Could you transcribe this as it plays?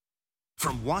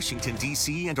From Washington,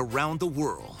 D.C. and around the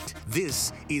world,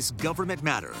 this is Government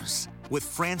Matters with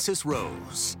Francis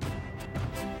Rose.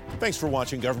 Thanks for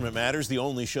watching Government Matters, the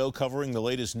only show covering the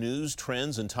latest news,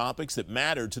 trends, and topics that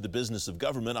matter to the business of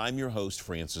government. I'm your host,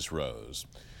 Francis Rose.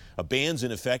 A ban's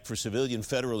in effect for civilian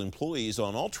federal employees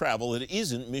on all travel that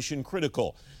isn't mission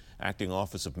critical. Acting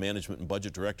Office of Management and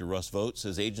Budget Director Russ Vought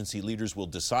says agency leaders will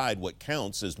decide what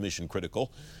counts as mission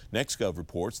critical. NextGov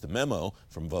reports the memo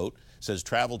from Vought says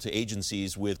travel to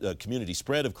agencies with a community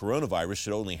spread of coronavirus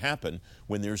should only happen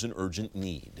when there's an urgent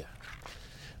need.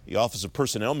 The Office of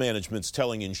Personnel Management is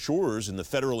telling insurers in the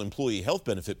Federal Employee Health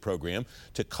Benefit Program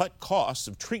to cut costs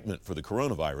of treatment for the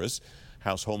coronavirus.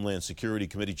 House Homeland Security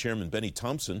Committee Chairman Benny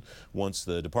Thompson wants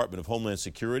the Department of Homeland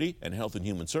Security and Health and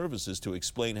Human Services to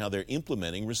explain how they're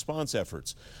implementing response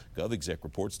efforts. GovExec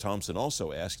reports Thompson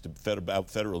also asked about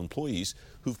federal employees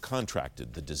who've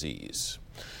contracted the disease.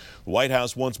 The White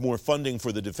House wants more funding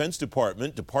for the Defense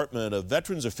Department, Department of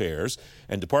Veterans Affairs,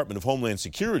 and Department of Homeland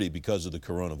Security because of the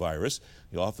coronavirus.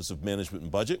 The Office of Management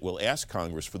and Budget will ask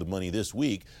Congress for the money this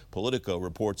week. Politico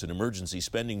reports an emergency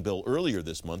spending bill earlier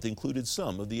this month included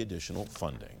some of the additional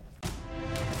funding.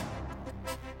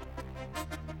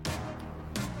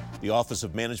 The Office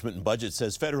of Management and Budget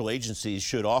says federal agencies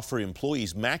should offer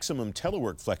employees maximum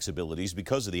telework flexibilities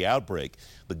because of the outbreak.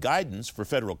 The guidance for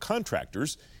federal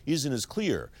contractors isn't as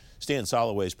clear. Stan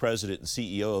Soloway is president and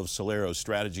CEO of Celero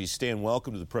Strategies. Stan,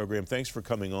 welcome to the program. Thanks for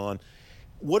coming on.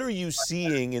 What are you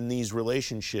seeing in these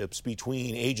relationships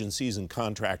between agencies and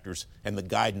contractors and the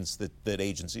guidance that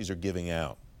agencies are giving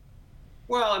out?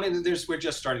 Well, I mean, we're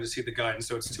just starting to see the guidance,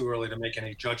 so it's too early to make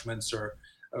any judgments or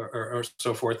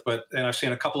so forth. And I've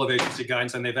seen a couple of agency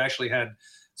guidance, and they've actually had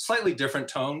slightly different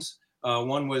tones.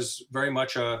 One was very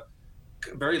much a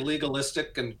very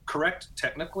legalistic and correct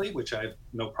technically, which I have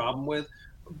no problem with.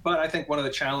 But I think one of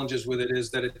the challenges with it is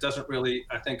that it doesn't really,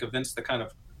 I think, evince the kind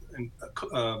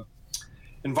of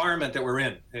environment that we're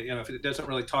in. You know, if it doesn't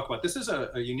really talk about this is a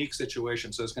unique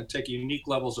situation, so it's going to take unique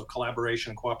levels of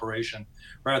collaboration and cooperation,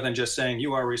 rather than just saying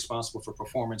you are responsible for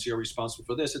performance, you're responsible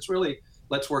for this. It's really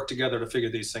let's work together to figure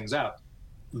these things out.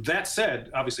 That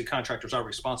said, obviously contractors are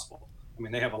responsible. I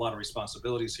mean, they have a lot of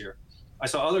responsibilities here. I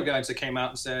saw other guys that came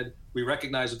out and said, we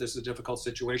recognize that this is a difficult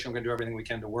situation. We're going to do everything we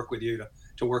can to work with you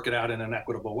to work it out in an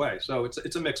equitable way. So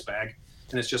it's a mixed bag,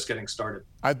 and it's just getting started.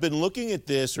 I've been looking at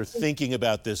this or thinking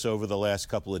about this over the last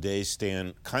couple of days,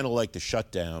 Stan, kind of like the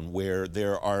shutdown, where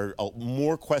there are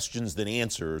more questions than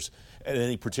answers at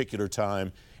any particular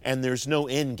time, and there's no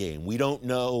end game. We don't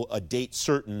know a date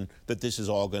certain that this is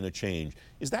all going to change.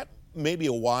 Is that maybe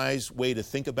a wise way to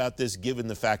think about this, given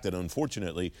the fact that,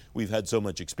 unfortunately, we've had so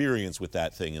much experience with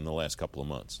that thing in the last couple of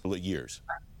months, years?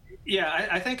 Yeah,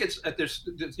 I think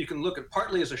you can look at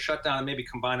partly as a shutdown and maybe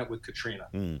combine it with Katrina.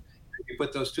 You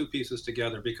put those two pieces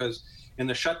together, because in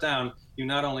the shutdown, you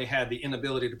not only had the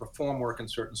inability to perform work in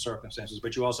certain circumstances,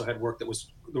 but you also had work there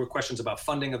were questions about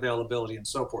funding availability and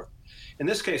so forth. In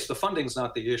this case, the funding's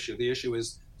not the issue. The issue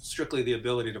is strictly the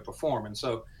ability to perform. And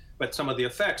so, but some of the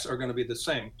effects are going to be the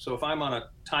same. So if I'm on a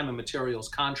time and materials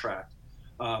contract,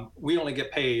 we only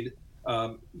get paid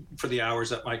for the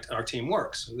hours that our team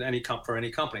works, for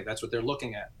any company. That's what they're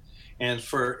looking at. And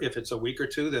if it's a week or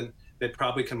two, then they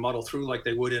probably can muddle through like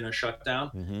they would in a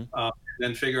shutdown,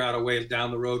 then figure out a way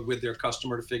down the road with their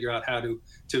customer to figure out how to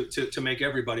make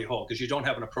everybody whole, because you don't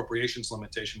have an appropriations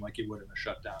limitation like you would in a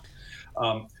shutdown.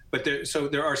 So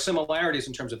there are similarities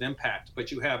in terms of impact,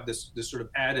 but you have this sort of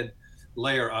added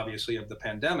layer, obviously, of the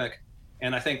pandemic.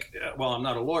 And I think, while I'm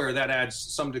not a lawyer, that adds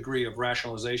some degree of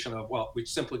rationalization of, well, we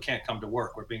simply can't come to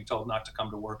work. We're being told not to come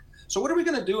to work. So what are we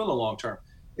going to do in the long term?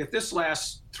 If this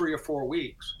lasts 3 or 4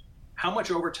 weeks, how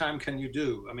much overtime can you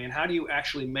do? I mean, how do you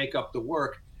actually make up the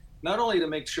work, not only to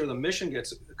make sure the mission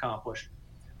gets accomplished,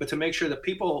 but to make sure that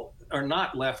people are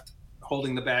not left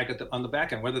holding the bag on the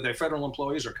back end, whether they're federal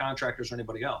employees or contractors or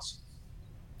anybody else?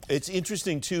 It's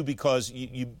interesting, too, because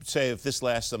you say if this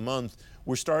lasts a month,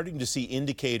 we're starting to see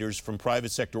indicators from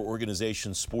private sector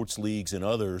organizations, sports leagues, and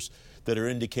others that are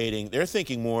indicating they're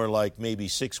thinking more like maybe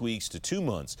 6 weeks to 2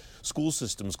 months. School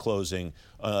systems closing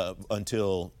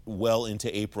until well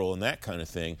into April and that kind of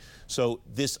thing. So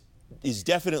this is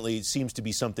definitely seems to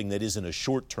be something that isn't a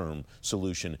short-term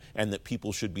solution, and that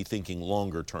people should be thinking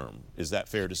longer term. Is that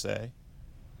fair to say?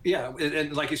 Yeah,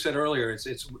 and like you said earlier,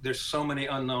 there's so many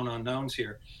unknown unknowns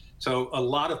here. So a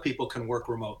lot of people can work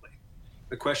remotely.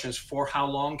 The question is, for how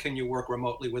long can you work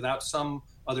remotely without some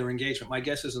other engagement? My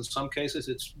guess is in some cases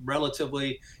it's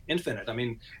relatively infinite. I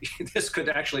mean, this could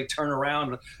actually turn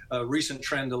around a recent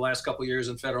trend the last couple of years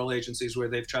in federal agencies where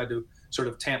they've tried to sort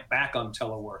of tamp back on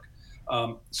telework.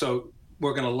 So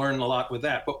we're going to learn a lot with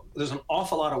that. But there's an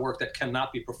awful lot of work that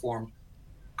cannot be performed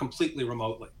completely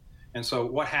remotely. And so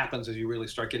what happens as you really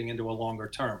start getting into a longer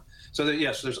term? So that,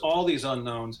 yes, there's all these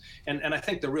unknowns. And I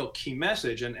think the real key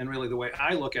message, and really the way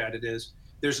I look at it is,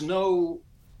 there's no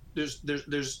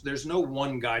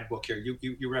one guidebook here.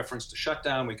 You referenced the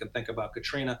shutdown. We can think about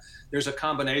Katrina. There's a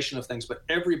combination of things, but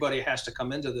everybody has to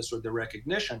come into this with the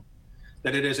recognition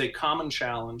that it is a common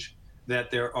challenge,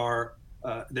 that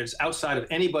there's outside of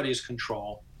anybody's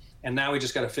control. And now we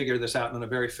just got to figure this out in a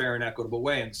very fair and equitable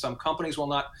way. And some companies will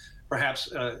not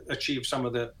perhaps achieve some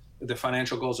of the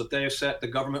financial goals that they have set. The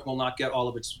government will not get all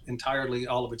of its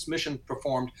mission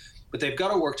performed, but they've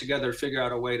got to work together to figure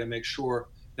out a way to make sure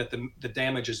that the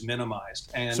damage is minimized.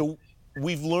 And so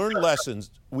we've learned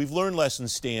lessons. We've learned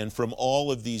lessons, Stan, from all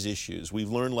of these issues.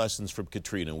 We've learned lessons from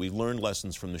Katrina. We've learned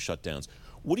lessons from the shutdowns.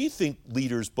 What do you think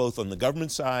leaders, both on the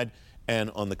government side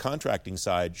and on the contracting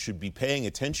side, should be paying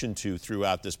attention to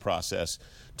throughout this process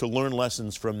to learn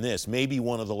lessons from this? Maybe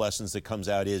one of the lessons that comes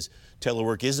out is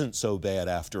telework isn't so bad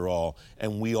after all,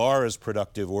 and we are as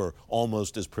productive or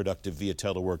almost as productive via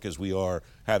telework as we are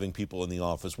having people in the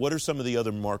office. What are some of the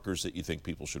other markers that you think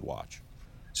people should watch?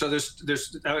 So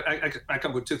I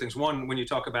come with two things. One, when you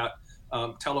talk about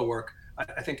telework,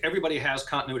 I think everybody has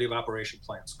continuity of operation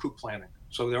plans, group planning.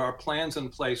 So there are plans in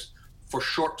place for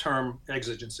short-term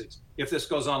exigencies. If this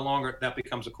goes on longer, that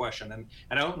becomes a question. And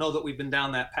I don't know that we've been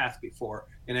down that path before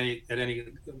at any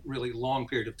really long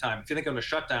period of time. If you think of a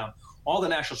shutdown, all the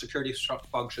national security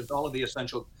functions, all of the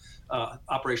essential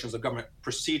operations of government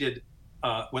proceeded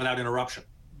without interruption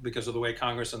because of the way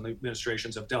Congress and the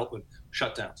administrations have dealt with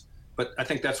shutdowns. But I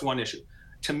think that's one issue.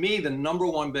 To me, the number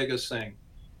one biggest thing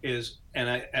is,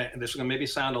 and this is going to maybe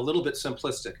sound a little bit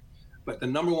simplistic, but the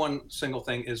number one single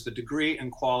thing is the degree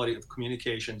and quality of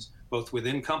communications, both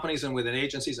within companies and within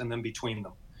agencies, and then between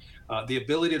them. The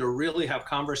ability to really have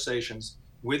conversations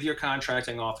with your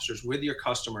contracting officers, with your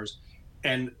customers,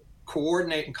 and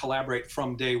coordinate and collaborate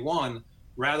from day one,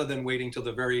 rather than waiting till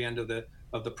the very end of the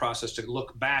process to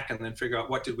look back and then figure out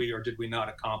what did we or did we not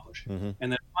accomplish. Mm-hmm.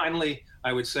 And then finally,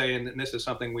 I would say, and this is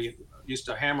something we used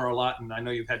to hammer a lot, and I know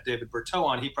you've had David Berteau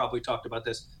on, he probably talked about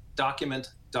this: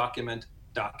 document, document,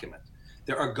 document.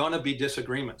 There are going to be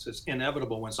disagreements. It's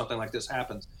inevitable when something like this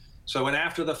happens. So, and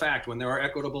after the fact, when there are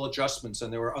equitable adjustments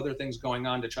and there are other things going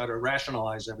on to try to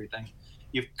rationalize everything,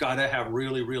 you've got to have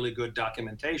really, really good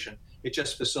documentation. It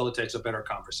just facilitates a better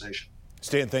conversation.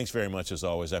 Stan, thanks very much as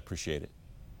always. I appreciate it.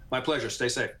 My pleasure. Stay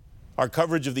safe. Our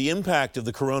coverage of the impact of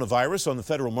the coronavirus on the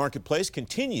federal marketplace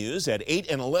continues at 8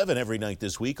 and 11 every night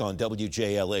this week on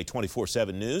WJLA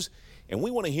 24/7 News. And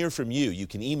we want to hear from you. You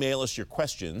can email us your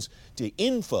questions to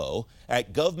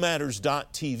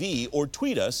info@govmatters.tv or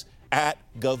tweet us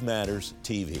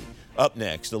 @GovMattersTV. Up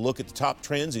next, a look at the top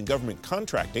trends in government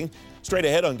contracting. Straight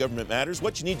ahead on Government Matters,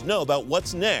 what you need to know about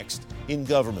what's next in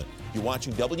government. You're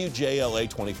watching WJLA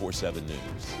 24/7 News.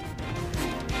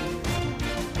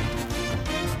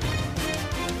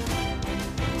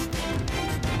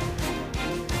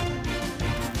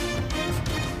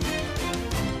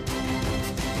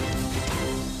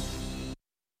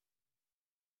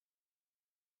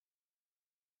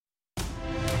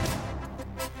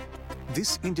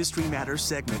 This Industry Matters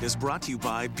segment is brought to you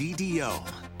by BDO.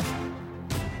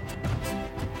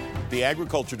 The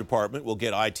Agriculture Department will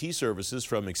get IT services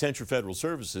from Accenture Federal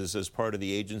Services as part of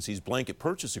the agency's blanket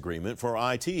purchase agreement for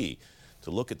IT.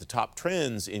 To look at the top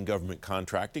trends in government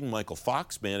contracting, Michael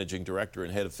Fox, Managing Director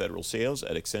and Head of Federal Sales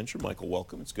at Accenture. Michael,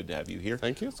 welcome. It's good to have you here.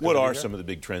 Thank you. What are some of the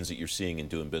big trends that you're seeing in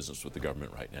doing business with the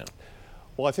government right now?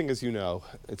 Well, I think, as you know,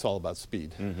 it's all about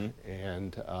speed.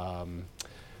 Mm-hmm.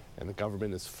 And the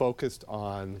government is focused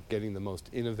on getting the most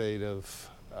innovative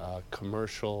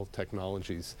commercial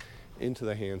technologies into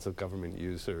the hands of government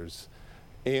users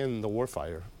and the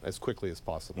warfighter as quickly as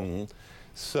possible. Mm-hmm.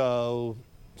 So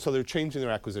they're changing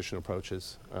their acquisition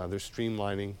approaches. They're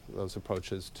streamlining those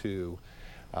approaches to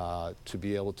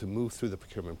be able to move through the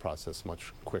procurement process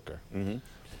much quicker. Mm-hmm.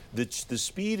 The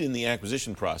speed in the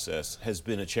acquisition process has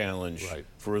been a challenge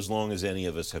for as long as any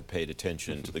of us have paid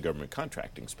attention to the government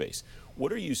contracting space.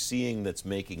 What are you seeing that's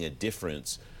making a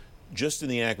difference just in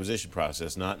the acquisition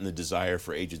process, not in the desire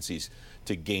for agencies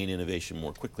to gain innovation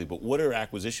more quickly, but what are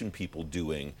acquisition people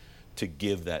doing to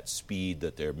give that speed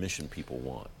that their mission people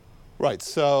want? Right,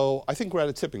 so I think we're at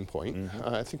a tipping point.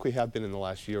 Mm-hmm. I think we have been in the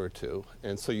last year or two.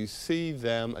 And so you see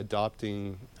them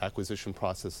adopting acquisition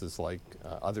processes like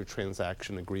other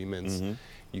transaction agreements. Mm-hmm.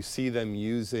 You see them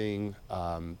using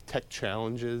tech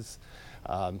challenges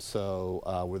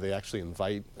Where they actually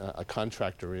invite a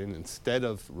contractor in, instead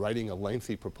of writing a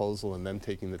lengthy proposal and then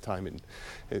taking the time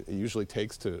it usually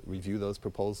takes to review those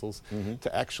proposals,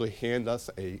 to actually hand us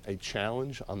a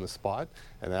challenge on the spot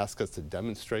and ask us to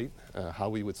demonstrate how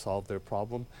we would solve their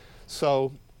problem.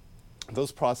 So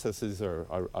those processes are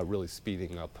really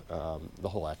speeding up the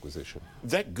whole acquisition.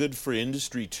 Is that good for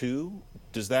industry too?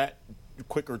 Does that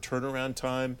quicker turnaround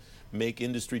time make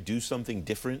industry do something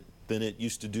different than it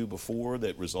used to do before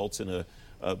that results in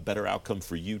a better outcome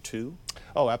for you too?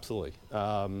 Oh, absolutely.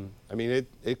 I mean,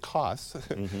 it costs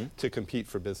to compete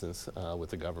for business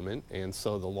with the government, and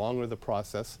so the longer the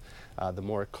process, the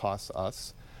more it costs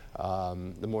us,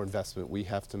 the more investment we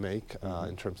have to make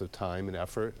in terms of time and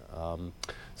effort.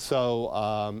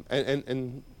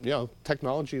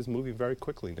 Technology is moving very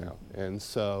quickly now, and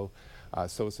so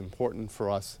it's important for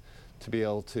us to be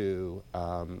able to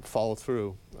follow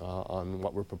through on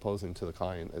what we're proposing to the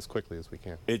client as quickly as we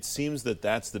can. It seems that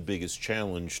that's the biggest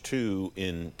challenge too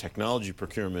in technology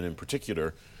procurement in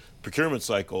particular. Procurement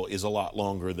cycle is a lot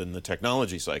longer than the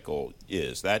technology cycle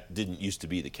is. That didn't used to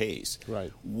be the case.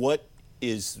 Right. What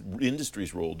is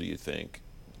industry's role, do you think,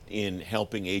 in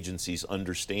helping agencies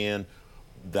understand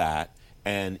that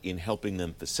and in helping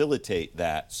them facilitate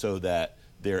that so that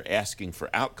they're asking for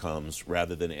outcomes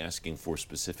rather than asking for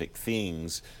specific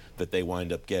things that they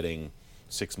wind up getting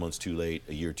 6 months too late,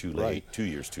 a year too late, Right. 2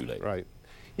 years too late? Right.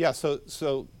 Yeah, so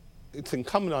it's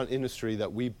incumbent on industry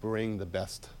that we bring the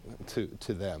best to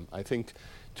them. I think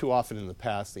too often in the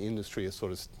past, the industry has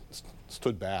sort of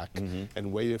stood back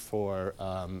and waited for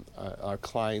our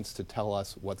clients to tell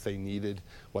us what they needed,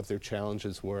 what their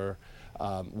challenges were,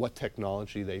 what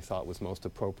technology they thought was most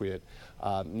appropriate.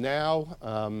 Now,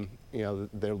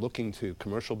 they're looking to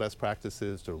commercial best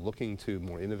practices. They're looking to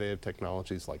more innovative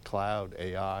technologies like cloud,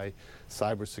 AI,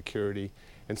 cybersecurity,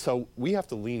 and so we have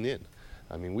to lean in.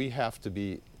 I mean, we have to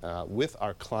be with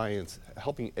our clients,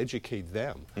 helping educate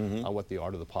them on what the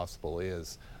art of the possible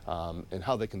is and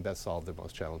how they can best solve their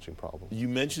most challenging problems. You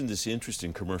mentioned this interest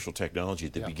in commercial technology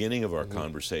at the beginning of our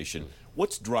conversation.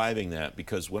 What's driving that?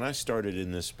 Because when I started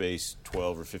in this space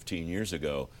 12 or 15 years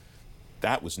ago,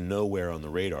 that was nowhere on the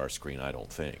radar screen, I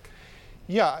don't think.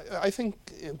 Yeah, I think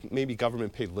maybe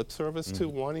government paid lip service to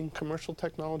wanting commercial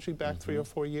technology back 3 or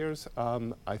 4 years.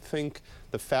 I think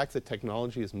the fact that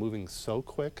technology is moving so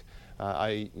quick,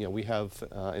 we have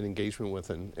an engagement with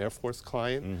an Air Force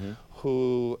client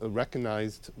who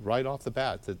recognized right off the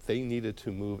bat that they needed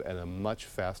to move at a much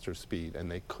faster speed, and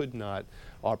they could not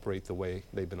operate the way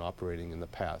they've been operating in the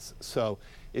past. So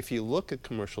if you look at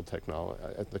commercial technology,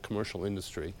 at the commercial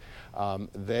industry,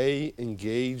 they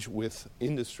engage with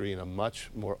industry in a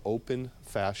much more open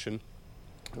fashion.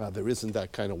 There isn't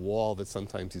that kind of wall that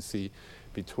sometimes you see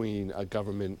between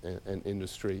government and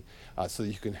industry, so that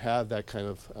you can have that kind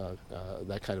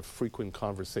of frequent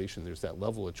conversation. There's that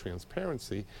level of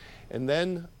transparency, and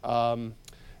then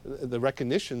the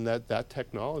recognition that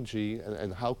technology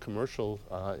and how commercial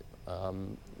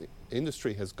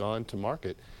industry has gone to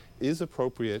market is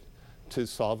appropriate to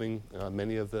solving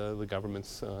many of the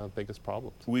government's biggest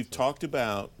problems. We've talked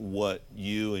about what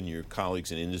you and your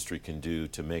colleagues in industry can do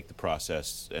to make the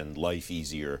process and life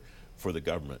easier for the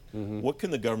government. What can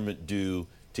the government do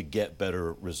to get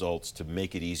better results, to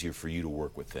make it easier for you to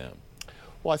work with them?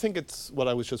 Well, I think it's what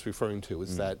I was just referring to,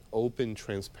 is that open,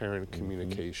 transparent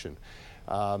communication.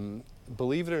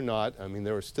 Believe it or not, I mean,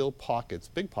 there are still pockets,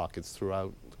 big pockets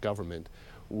throughout government,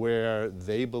 where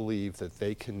they believe that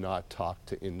they cannot talk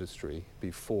to industry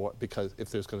because if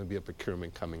there's going to be a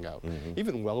procurement coming out,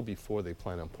 even well before they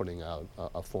plan on putting out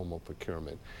a formal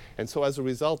procurement. And so as a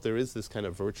result, there is this kind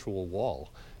of virtual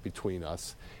wall between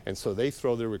us. And so they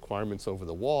throw their requirements over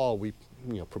the wall. We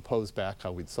propose back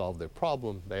how we'd solve their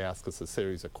problem. They ask us a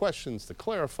series of questions to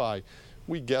clarify.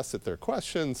 We guess at their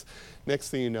questions. Next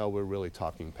thing you know, we're really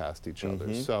talking past each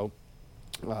other. So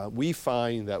we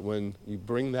find that when you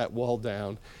bring that wall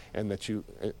down and that you,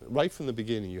 right from the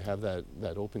beginning, you have that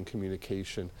open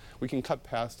communication, we can cut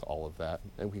past all of that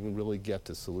and we can really get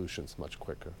to solutions much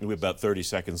quicker. We have about 30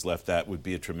 seconds left. That would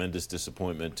be a tremendous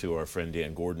disappointment to our friend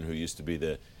Dan Gordon, who used to be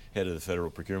the head of the Federal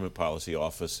Procurement Policy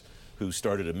Office, who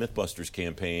started a Mythbusters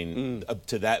campaign up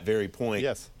to that very point,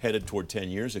 headed toward 10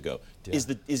 years ago. Yeah.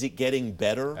 Is it getting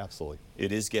better? Absolutely.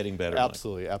 It is getting better.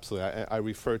 Absolutely, Mike. Absolutely. I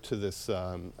refer to this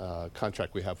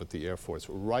contract we have with the Air Force.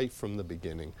 Right from the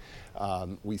beginning,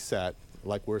 we sat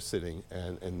like we're sitting,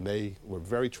 and they were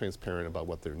very transparent about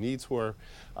what their needs were.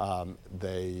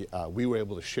 We were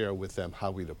able to share with them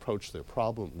how we'd approach their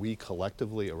problem. We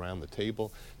collectively around the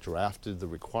table drafted the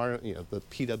the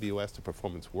PWS, the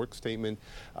performance work statement.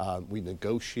 We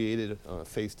negotiated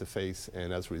face-to-face,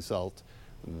 and as a result,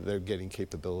 they're getting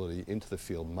capability into the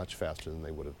field much faster than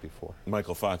they would have before.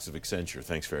 Michael Fox of Accenture,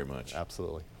 thanks very much.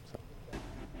 Absolutely.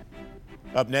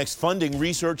 Up next, funding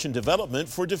research and development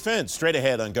for defense. Straight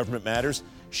ahead on Government Matters,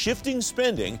 shifting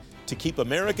spending to keep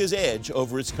America's edge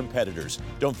over its competitors.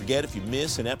 Don't forget, if you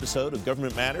miss an episode of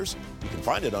Government Matters, you can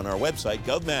find it on our website,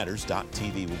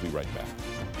 govmatters.tv. We'll be right back.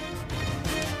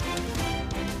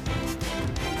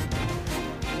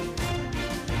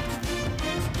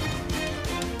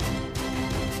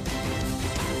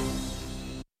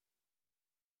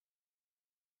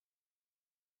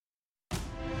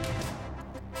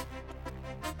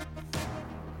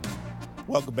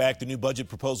 Welcome back. The new budget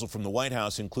proposal from the White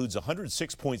House includes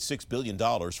 $106.6 billion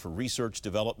for research,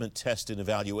 development, test, and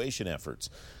evaluation efforts.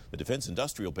 The defense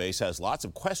industrial base has lots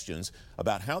of questions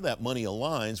about how that money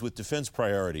aligns with defense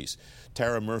priorities.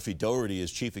 Tara Murphy Dougherty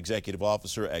is Chief Executive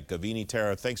Officer at Govini.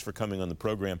 Tara, thanks for coming on the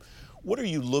program. What are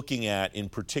you looking at in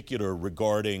particular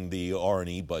regarding the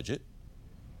R&E budget?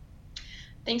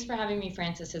 Thanks for having me,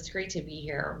 Francis. It's great to be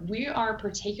here. We are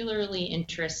particularly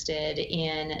interested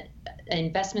in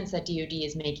investments that DoD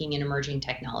is making in emerging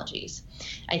technologies.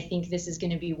 I think this is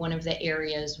going to be one of the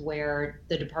areas where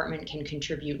the department can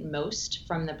contribute most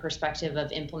from the perspective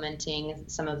of implementing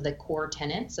some of the core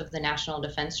tenets of the National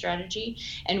Defense Strategy.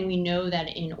 And we know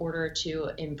that in order to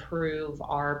improve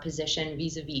our position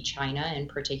vis-a-vis China in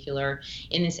particular,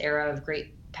 in this era of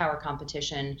great power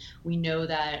competition, we know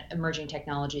that emerging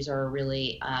technologies are a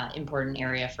really important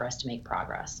area for us to make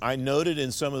progress. I noted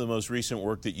in some of the most recent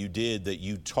work that you did that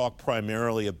you talked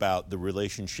primarily about the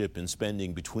relationship in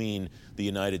spending between the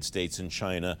United States and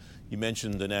China. You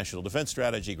mentioned the National Defense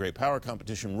Strategy, great power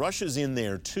competition. Russia's in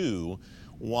there too.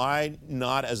 Why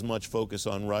not as much focus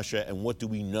on Russia, and what do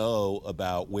we know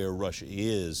about where Russia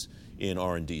is in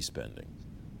R&D spending?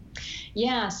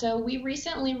 Yeah, so we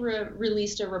recently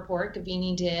released a report,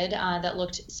 Govini did, that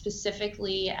looked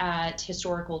specifically at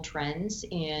historical trends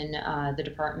in the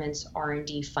department's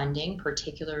R&D funding,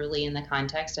 particularly in the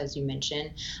context, as you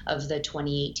mentioned, of the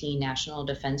 2018 National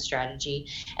Defense Strategy.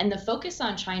 And the focus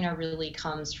on China really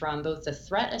comes from both the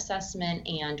threat assessment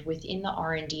and within the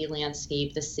R&D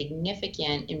landscape, the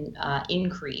significant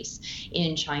increase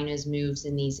in China's moves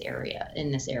in this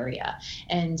area.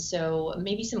 And so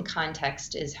maybe some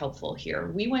context is helpful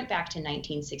here. We went back to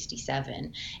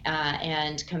 1967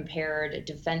 and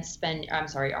compared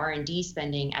R&D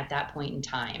spending at that point in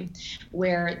time,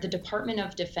 where the Department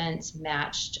of Defense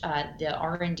matched the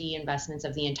R&D investments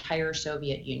of the entire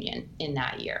Soviet Union in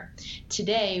that year.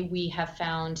 Today, we have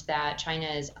found that China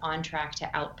is on track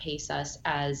to outpace us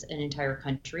as an entire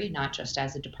country, not just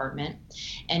as a department.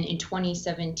 And in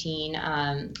 2017,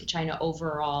 China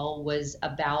overall was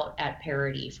about at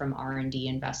parity from R&D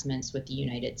investments with the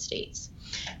United States.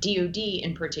 DoD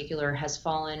in particular has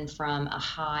fallen from a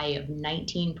high of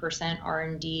 19%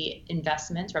 R&D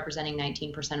investments, representing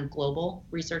 19% of global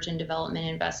research and development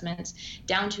investments,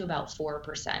 down to about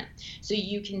 4%. So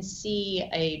you can see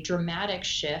a dramatic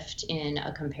shift in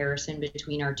a comparison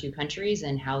between our two countries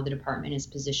and how the department is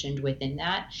positioned within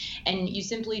that. And you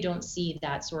simply don't see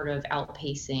that sort of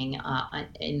outpacing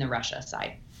in the Russia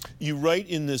side. You write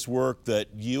in this work that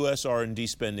U.S. R&D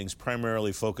spending is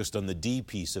primarily focused on the D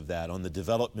piece of that, on the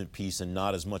development piece, and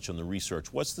not as much on the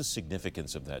research. What's the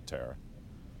significance of that, Tara?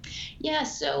 Yeah,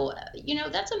 so,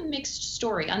 that's a mixed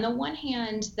story. On the one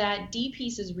hand, that D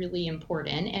piece is really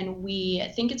important, and we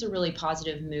think it's a really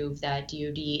positive move that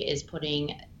DoD is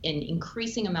putting an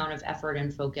increasing amount of effort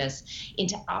and focus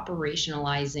into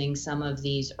operationalizing some of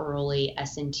these early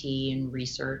S&T and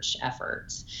research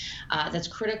efforts. That's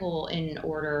critical in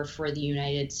order for the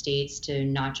United States to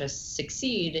not just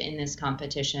succeed in this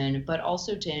competition, but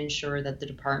also to ensure that the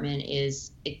department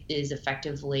is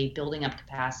effectively building up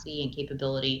capacity and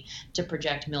capability to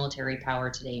project military power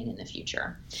today and in the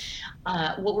future.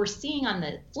 What we're seeing on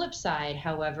the flip side,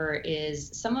 however,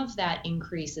 is some of that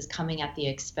increase is coming at the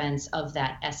expense of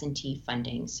that S&T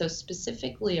funding. So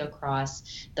specifically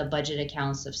across the budget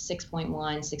accounts of 6.1,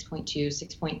 6.2,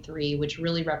 6.3, which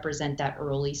really represent that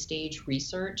early stage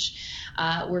research,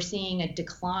 we're seeing a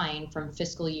decline from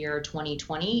fiscal year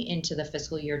 2020 into the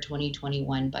fiscal year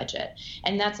 2021 budget.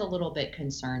 And that's a little bit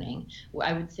concerning.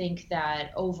 I would think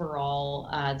that overall,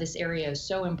 this area is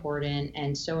so important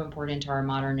and so important to our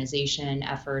modernization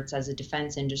efforts as a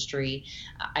defense industry.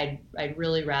 I'd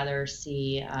really rather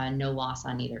see no loss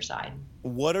on either side.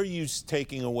 What are you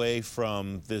taking away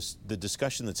from the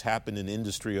discussion that's happened in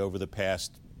industry over the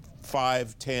past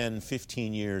 5, 10,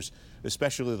 15 years,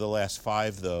 especially the last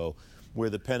 5, though, where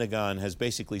the Pentagon has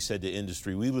basically said to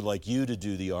industry, we would like you to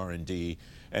do the R&D,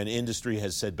 and industry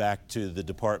has said back to the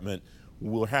department,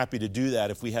 we're happy to do that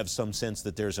if we have some sense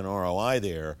that there's an ROI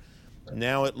there.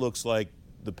 Now it looks like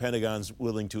the Pentagon's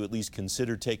willing to at least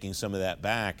consider taking some of that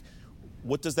back.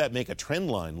 What does that make a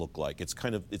trend line look like? It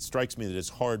strikes me that it's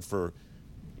hard for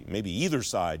maybe either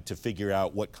side to figure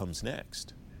out what comes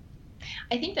next.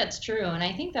 I think that's true. And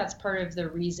I think that's part of the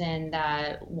reason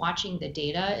that watching the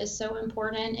data is so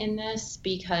important in this,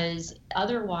 because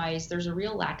otherwise there's a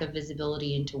real lack of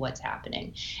visibility into what's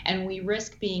happening. And we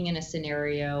risk being in a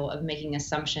scenario of making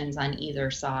assumptions on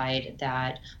either side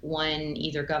that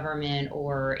either government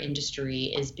or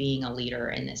industry is being a leader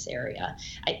in this area.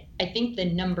 I think the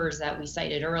numbers that we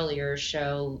cited earlier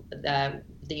show that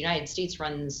the United States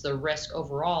runs the risk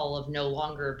overall of no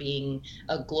longer being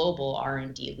a global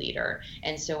R&D leader.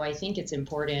 And so I think it's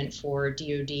important for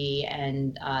DoD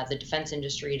and the defense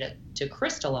industry to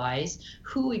crystallize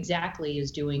who exactly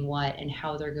is doing what and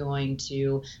how they're going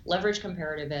to leverage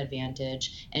comparative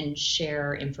advantage and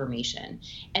share information.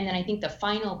 And then I think the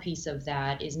final piece of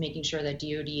that is making sure that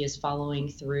DoD is following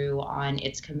through on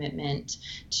its commitment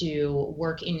to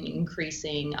work in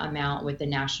increasing amount with the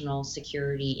national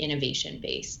security innovation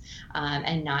base,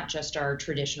 and not just our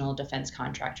traditional defense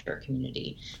contractor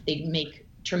community. They make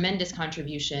tremendous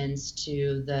contributions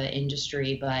to the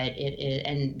industry, but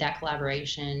and that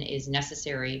collaboration is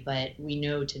necessary, but we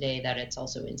know today that it's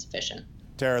also insufficient.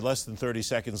 Tara, less than 30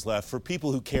 seconds left. For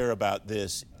people who care about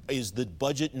this, is the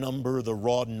budget number, the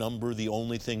raw number, the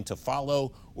only thing to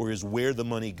follow, or is where the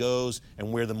money goes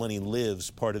and where the money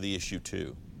lives part of the issue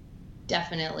too?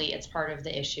 Definitely, it's part of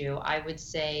the issue. I would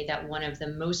say that one of the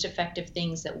most effective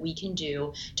things that we can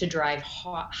do to drive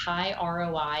high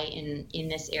ROI in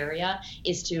this area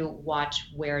is to watch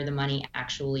where the money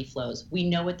actually flows. We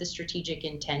know what the strategic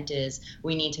intent is.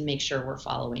 We need to make sure we're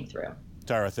following through.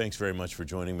 Tara, thanks very much for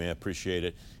joining me. I appreciate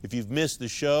it. If you've missed the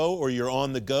show or you're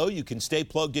on the go, you can stay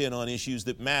plugged in on issues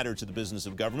that matter to the business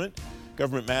of government.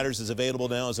 Government Matters is available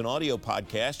now as an audio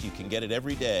podcast. You can get it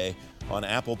every day on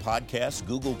Apple Podcasts,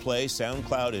 Google Play,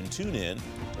 SoundCloud, and TuneIn,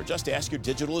 or just ask your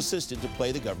digital assistant to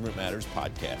play the Government Matters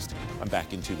podcast. I'm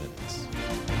back in 2 minutes.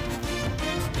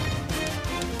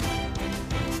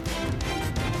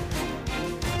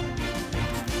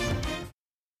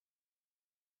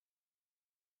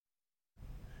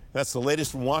 That's the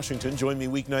latest from Washington. Join me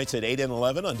weeknights at 8 and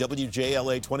 11 on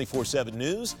WJLA 24/7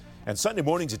 News and Sunday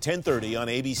mornings at 10:30 on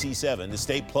ABC7 to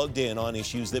stay plugged in on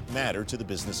issues that matter to the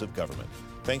business of government.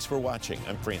 Thanks for watching.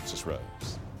 I'm Francis Rose.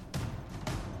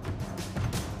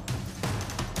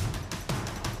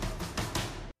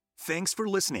 Thanks for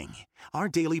listening. Our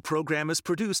daily program is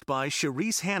produced by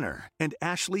Cherise Hanner and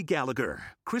Ashley Gallagher.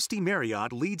 Christy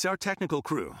Marriott leads our technical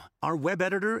crew. Our web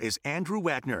editor is Andrew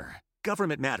Wagner.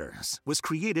 Government Matters was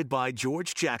created by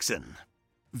George Jackson.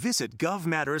 Visit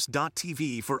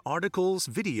govmatters.tv for articles,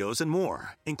 videos, and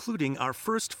more, including our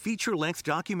first feature-length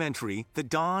documentary, The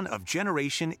Dawn of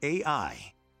Generation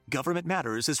AI. Government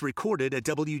Matters is recorded at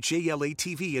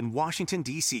WJLA-TV in Washington,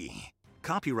 D.C.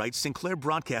 Copyright Sinclair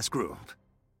Broadcast Group.